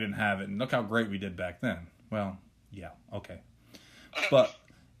 1960s we didn't have it, and look how great we did back then. Well, yeah, okay, but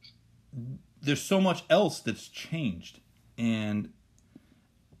there's so much else that's changed, and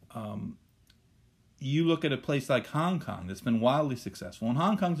you look at a place like Hong Kong that's been wildly successful, and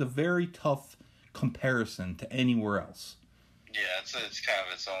Hong Kong's a very tough comparison to anywhere else. Yeah, it's kind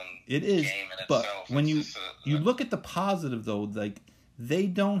of its own it is, game in but itself. When you look at the positive, though, like they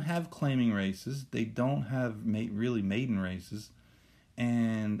don't have claiming races, they don't have really maiden races,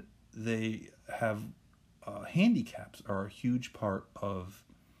 and they have handicaps are a huge part of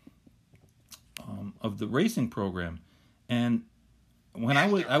the racing program. And when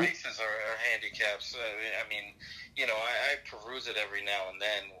the races are handicaps. I mean, I peruse it every now and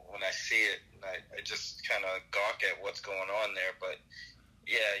then when I see it. I just kind of gawk at what's going on there. But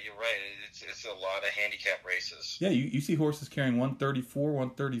yeah, you're right. It's a lot of handicap races. Yeah, you see horses carrying 134,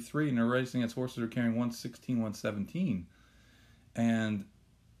 133, and they're racing as horses are carrying 116, 117. And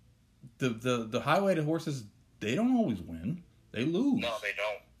the high-weighted horses, they don't always win. They lose. No, they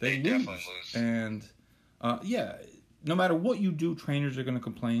don't. They definitely lose. And no matter what you do, trainers are going to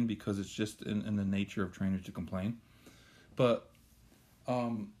complain because it's just in the nature of trainers to complain. But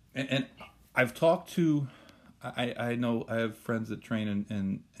and I've talked to, I know I have friends that train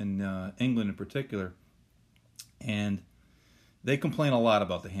in England in particular, and they complain a lot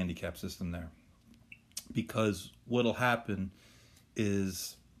about the handicap system there, because what'll happen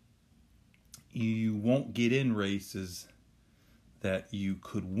is you won't get in races that you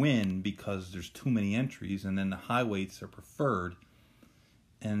could win because there's too many entries, and then the high weights are preferred,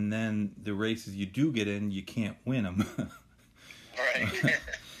 and then the races you do get in, you can't win them. Right.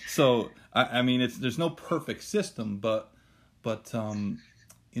 So I mean, there's no perfect system, but one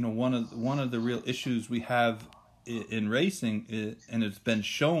of the real issues we have in racing, and it's been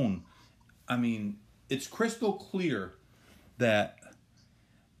shown. I mean, it's crystal clear that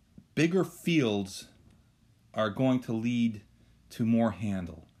bigger fields are going to lead to more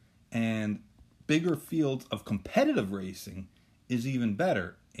handle, and bigger fields of competitive racing is even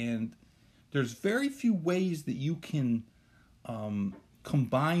better. And there's very few ways that you can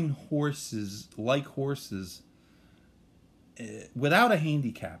combine horses without a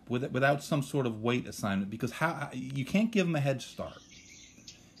handicap, without some sort of weight assignment, because you can't give them a head start.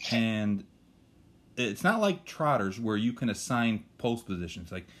 And it's not like trotters where you can assign post positions.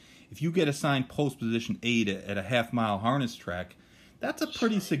 Like if you get assigned post position 8 at a half-mile harness track, that's a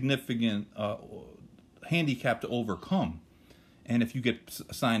pretty significant handicap to overcome. And if you get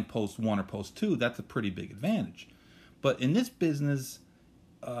assigned post 1 or post 2, that's a pretty big advantage. But in this business,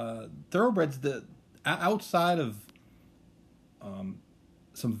 thoroughbreds, outside of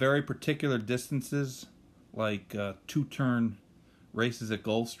some very particular distances, like 2-turn races at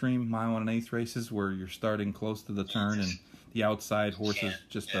Gulfstream, mile 1 1/8 races, where you're starting close to the turn and the outside horses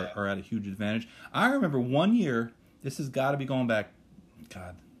are at a huge advantage. I remember one year, this has got to be going back,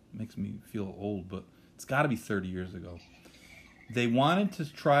 God, it makes me feel old, but it's got to be 30 years ago. They wanted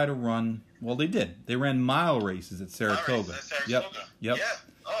to try to run, well, they did. They ran mile races at Saratoga. Yep. Yeah.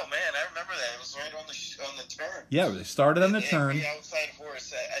 Oh, man, I remember that. It was right on the turn. Yeah, they started on the turn. Every outside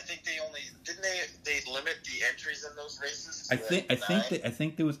horse. I think they only didn't they limit the entries in those races. I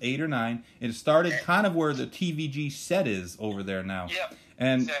think there was 8 or 9. It started kind of where the TVG set is over there now. Yeah.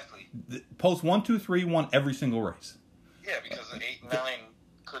 And exactly. Post 1, 2, 3 won every single race. Yeah, because the 8 and 9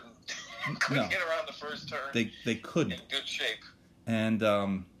 couldn't get around the first turn. They couldn't. In good shape. And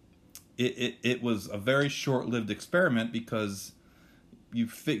it was a very short-lived experiment, because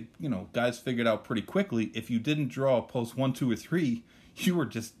guys figured out pretty quickly, if you didn't draw a post 1, 2, or 3, you were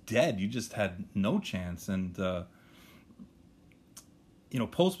just dead. You just had no chance. And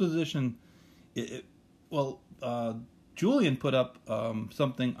post position. Julian put up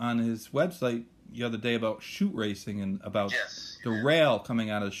something on his website the other day about chute racing and about the rail coming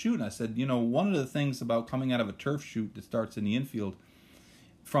out of the chute. And I said, one of the things about coming out of a turf chute that starts in the infield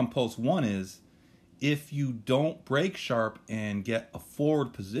from post 1 is if you don't brake sharp and get a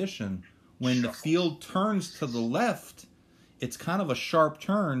forward position, when the field turns to the left, it's kind of a sharp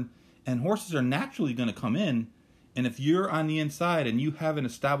turn, and horses are naturally going to come in. And if you're on the inside and you haven't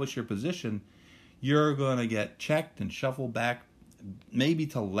established your position, you're going to get checked and shuffled back, maybe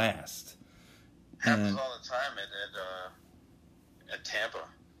to last. Happens all the time at Tampa.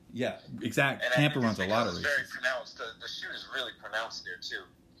 Yeah, exactly. And Tampa runs a lot of races. Very pronounced. The shoot is really pronounced there too.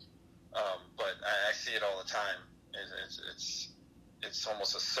 But I see it all the time. It's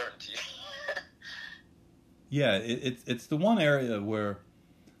almost a certainty. Yeah, it's the one area where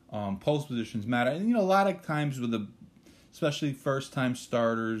post positions matter. And a lot of times with especially first time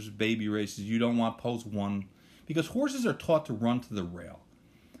starters, baby races, you don't want post 1 because horses are taught to run to the rail.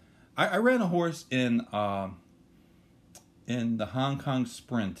 I ran a horse in the Hong Kong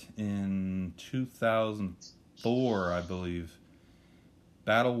Sprint in 2004, I believe.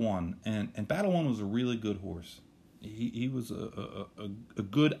 Battle 1, and Battle 1 was a really good horse. He was a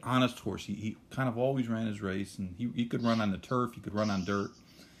good, honest horse. He kind of always ran his race, and he could run on the turf, he could run on dirt.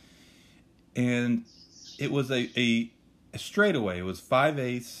 And it was a straightaway. It was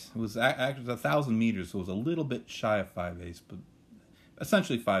 5/8. It was actually 1,000 meters, so it was a little bit shy of 5/8, but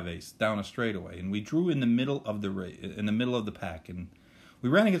essentially 5/8 down a straightaway. And we drew in the middle of the race, in the middle of the pack, and we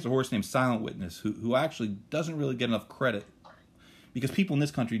ran against a horse named Silent Witness, who actually doesn't really get enough credit because people in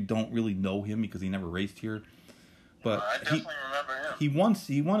this country don't really know him because he never raced here. But I definitely remember him.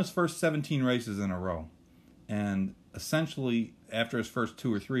 He won his first 17 races in a row, and essentially after his first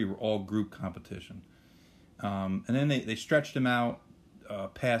 2 or 3 were all group competition. And then they stretched him out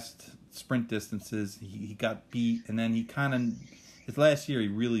past sprint distances. He got beat, and then his last year he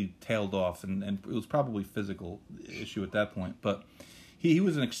really tailed off, and it was probably physical issue at that point. But he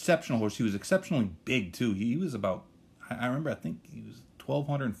was an exceptional horse. He was exceptionally big too. He was about, I remember, I think he was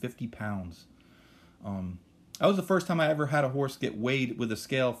 1,250 pounds. That was the first time I ever had a horse get weighed with a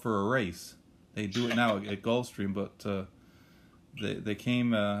scale for a race. They do it now at Gulfstream, but they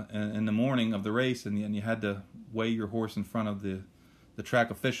came in the morning of the race, and you had to weigh your horse in front of the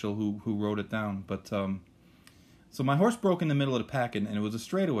track official who wrote it down. But so my horse broke in the middle of the pack, and it was a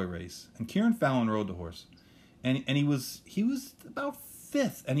straightaway race. And Kieran Fallon rode the horse, and he was about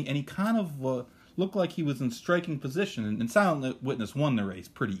 5th, and he kind of looked like he was in striking position. And Silent Witness won the race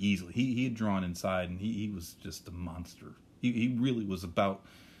pretty easily. He had drawn inside, and he was just a monster. He really was about.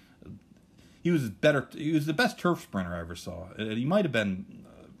 He was better. He was the best turf sprinter I ever saw. And he might have been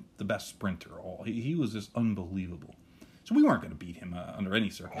the best sprinter. He was just unbelievable. So we weren't going to beat him under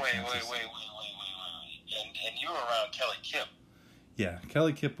any circumstances. Wait. And you were around Kelly Kipp. Yeah,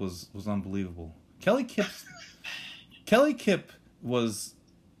 Kelly Kipp was unbelievable. Kelly Kipp was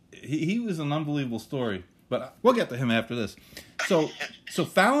he was an unbelievable story. But we'll get to him after this. So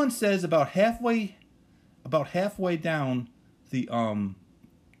Fallon says about halfway down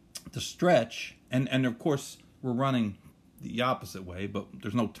the stretch, and of course we're running the opposite way, but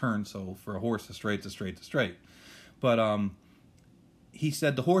there's no turn, so for a horse, a straight's a straight. But he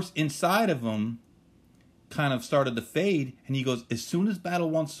said the horse inside of him kind of started to fade, and he goes, as soon as Battle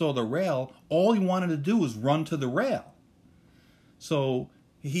 1 saw the rail, all he wanted to do was run to the rail. So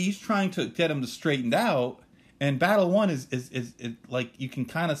he's trying to get him to straighten out, and Battle 1 is like, you can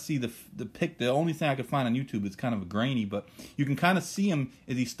kind of see the pic. The only thing I could find on YouTube is kind of grainy, but you can kind of see him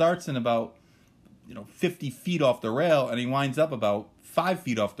as he starts in about 50 feet off the rail, and he winds up about 5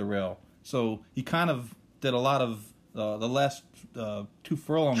 feet off the rail. So he kind of did a lot of the last 2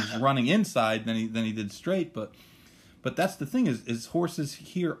 furlongs running inside than he did straight. But that's the thing is horses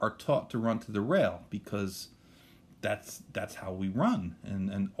here are taught to run to the rail because that's how we run,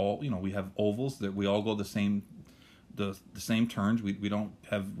 and all we have ovals that we all go the same turns. We don't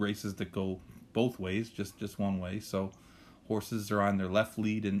have races that go both ways, just one way. So horses are on their left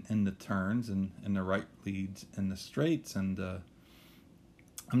lead in the turns and their right leads in the straights. And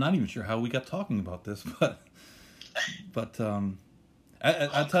I'm not even sure how we got talking about this, but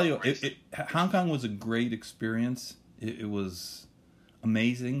I'll tell you, Hong Kong was a great experience. It was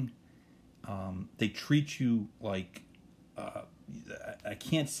amazing. They treat you like I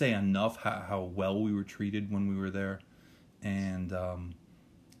can't say enough how well we were treated when we were there, and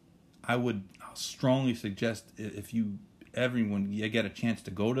I would strongly suggest if you get a chance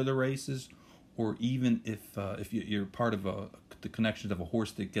to go to the races, or even if you're part of the connections of a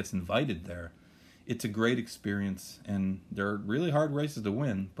horse that gets invited there, it's a great experience, and they're really hard races to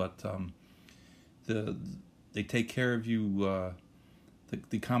win, but they take care of you.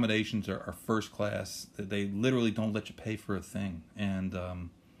 The accommodations are first class. They literally don't let you pay for a thing, and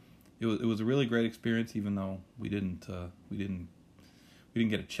it was a really great experience. Even though we didn't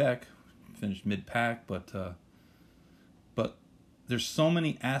get a check, finished mid-pack, but there's so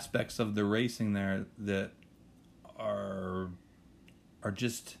many aspects of the racing there that are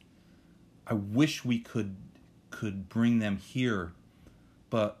just, I wish we could bring them here,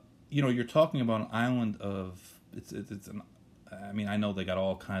 but you're talking about an island of I mean, I know they got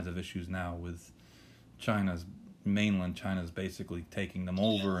all kinds of issues now with mainland China's basically taking them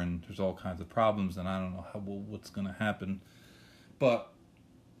over, and there's all kinds of problems, and I don't know what's going to happen, but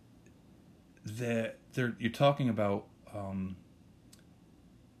you're talking about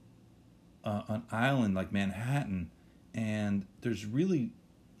an island like Manhattan, and there's really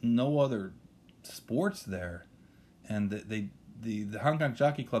no other sports there, and the Hong Kong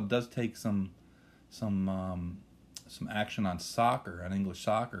Jockey Club does take some action on soccer, on English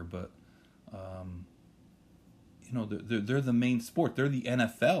soccer, but they're the main sport. They're the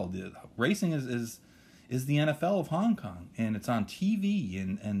NFL. The racing is the NFL of Hong Kong, and it's on TV,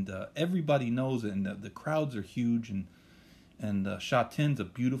 and everybody knows it, and the crowds are huge, and Sha Tin's a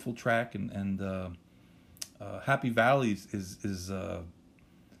beautiful track, and Happy Valley is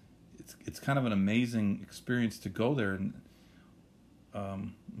it's kind of an amazing experience to go there, and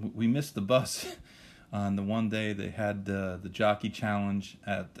we missed the bus on the one day they had the Jockey Challenge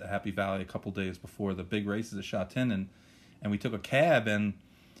at Happy Valley a couple days before the big races at Sha Tin, and we took a cab, and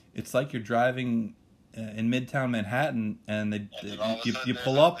it's like you're driving in Midtown Manhattan, and you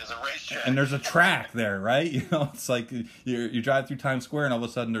pull up, and there's a track there, right? It's like you drive through Times Square, and all of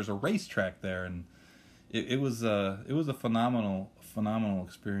a sudden there's a racetrack there, and it was a phenomenal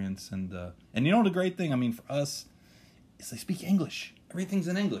experience, and the great thing, I mean, for us, is they speak English. Everything's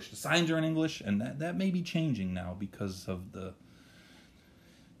in English. The signs are in English, and that may be changing now because of the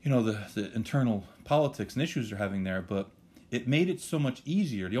internal politics and issues they're having there, but it made it so much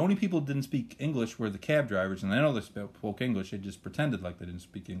easier. The only people who didn't speak English were the cab drivers, and I know they spoke English. They just pretended like they didn't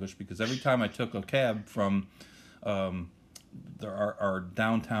speak English, because every time I took a cab from our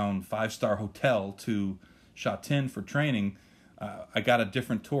downtown 5-star hotel to Sha Tin for training, I got a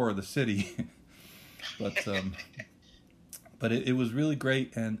different tour of the city. But it was really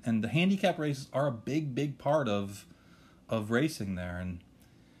great, and the handicap races are a big part of racing there, and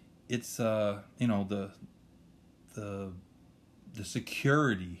it's the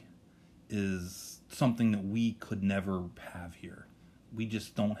security is something that we could never have here. We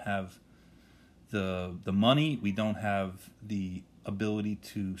just don't have the money. We don't have the ability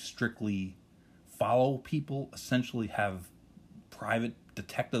to strictly follow people, essentially have private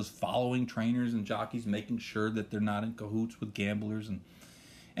detectives following trainers and jockeys, making sure that they're not in cahoots with gamblers,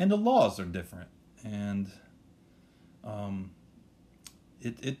 and the laws are different, and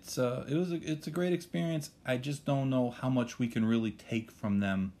it's a great experience. I just don't know how much we can really take from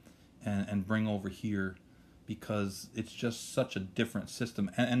them and bring over here, because it's just such a different system,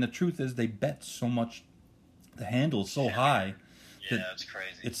 and the truth is they bet so much, the handle is so high. Yeah, that's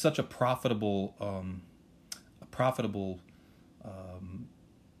crazy. It's such a profitable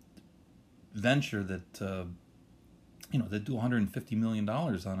venture that they do $150 million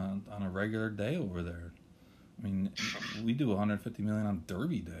on a regular day over there. I mean, we do $150 million on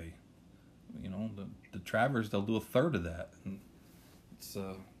Derby Day. The Travers, they'll do a third of that, and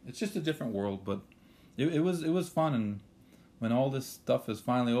it's just a different world. But it was fun, and when all this stuff is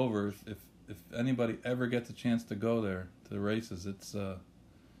finally over, if anybody ever gets a chance to go there to the races, it's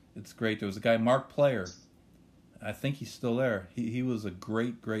great. There was a guy, Mark Player. I think he's still there. He was a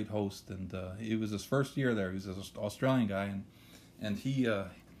great host, and it was his first year there. He was an Australian guy, and he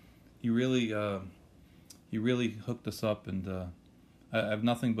really hooked us up, and I have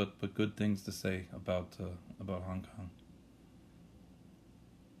nothing but good things to say about Hong Kong.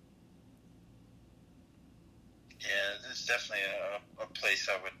 Yeah, it's definitely a place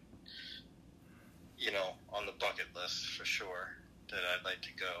I would, on the bucket list for sure, that I'd like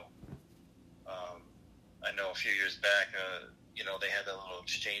to go. I know a few years back, they had that little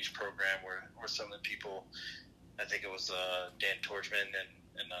exchange program where some of the people, I think it was Dan Torchman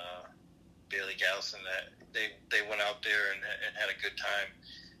and Bailey Gallison, that they went out there and had a good time.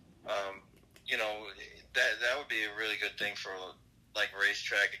 That would be a really good thing for like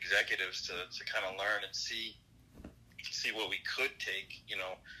racetrack executives to kind of learn and see what we could take.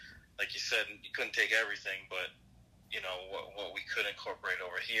 Like you said, you couldn't take everything, but what we could incorporate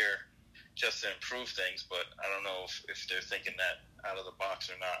over here, just to improve things. But I don't know if they're thinking that out of the box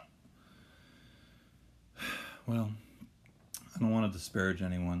or not. Well, I don't want to disparage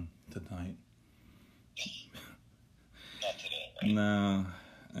anyone tonight. Not today, right? No.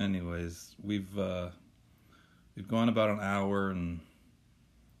 Anyways, we've gone about an hour, and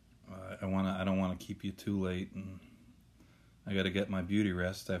I don't want to keep you too late, and I got to get my beauty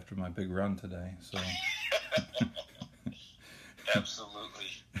rest after my big run today. So. Absolutely.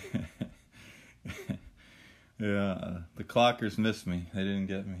 Yeah, the Clockers missed me. They didn't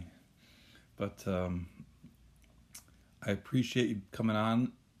get me. But I appreciate you coming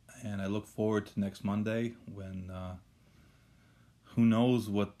on, and I look forward to next Monday when who knows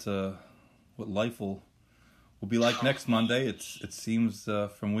what life will be like next Monday. It seems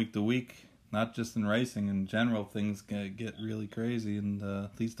from week to week, not just in racing, in general, things get really crazy. And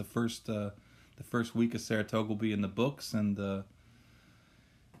at least the first week of Saratoga will be in the books, and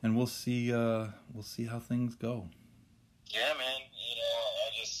we'll see how things go. Yeah, man.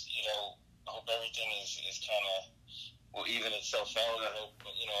 I hope everything is kind of will even itself out. I hope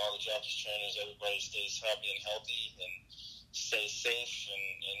all the jockeys, trainers, everybody stays happy and healthy and stays safe,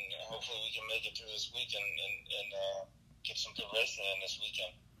 and hopefully we can make it through this week and get some good racing in this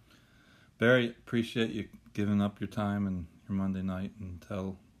weekend. Barry, appreciate you giving up your time and your Monday night, and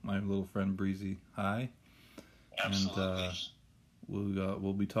tell my little friend Breezy hi. Absolutely. And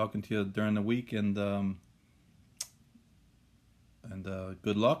we'll be talking to you during the week, and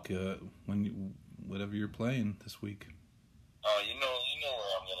good luck whatever you're playing this week. Oh, you know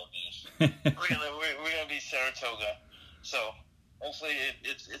where I'm gonna be. we're gonna be Saratoga, so hopefully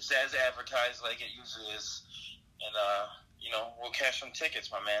it's as advertised like it usually is, and we'll cash some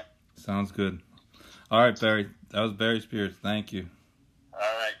tickets, my man. Sounds good. All right, Barry. That was Barry Spears. Thank you. All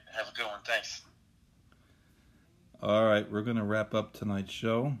right. Have a good one. Thanks. All right, we're gonna wrap up tonight's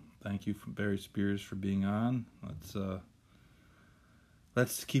show. Thank you, Barry Spears, for being on.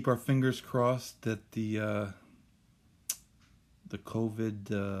 Let's keep our fingers crossed that the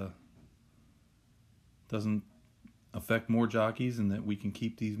COVID doesn't affect more jockeys, and that we can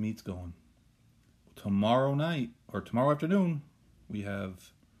keep these meets going. Tomorrow afternoon, we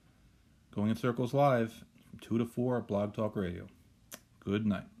have Going in Circles Live from 2 to 4 at Blog Talk Radio. Good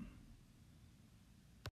night.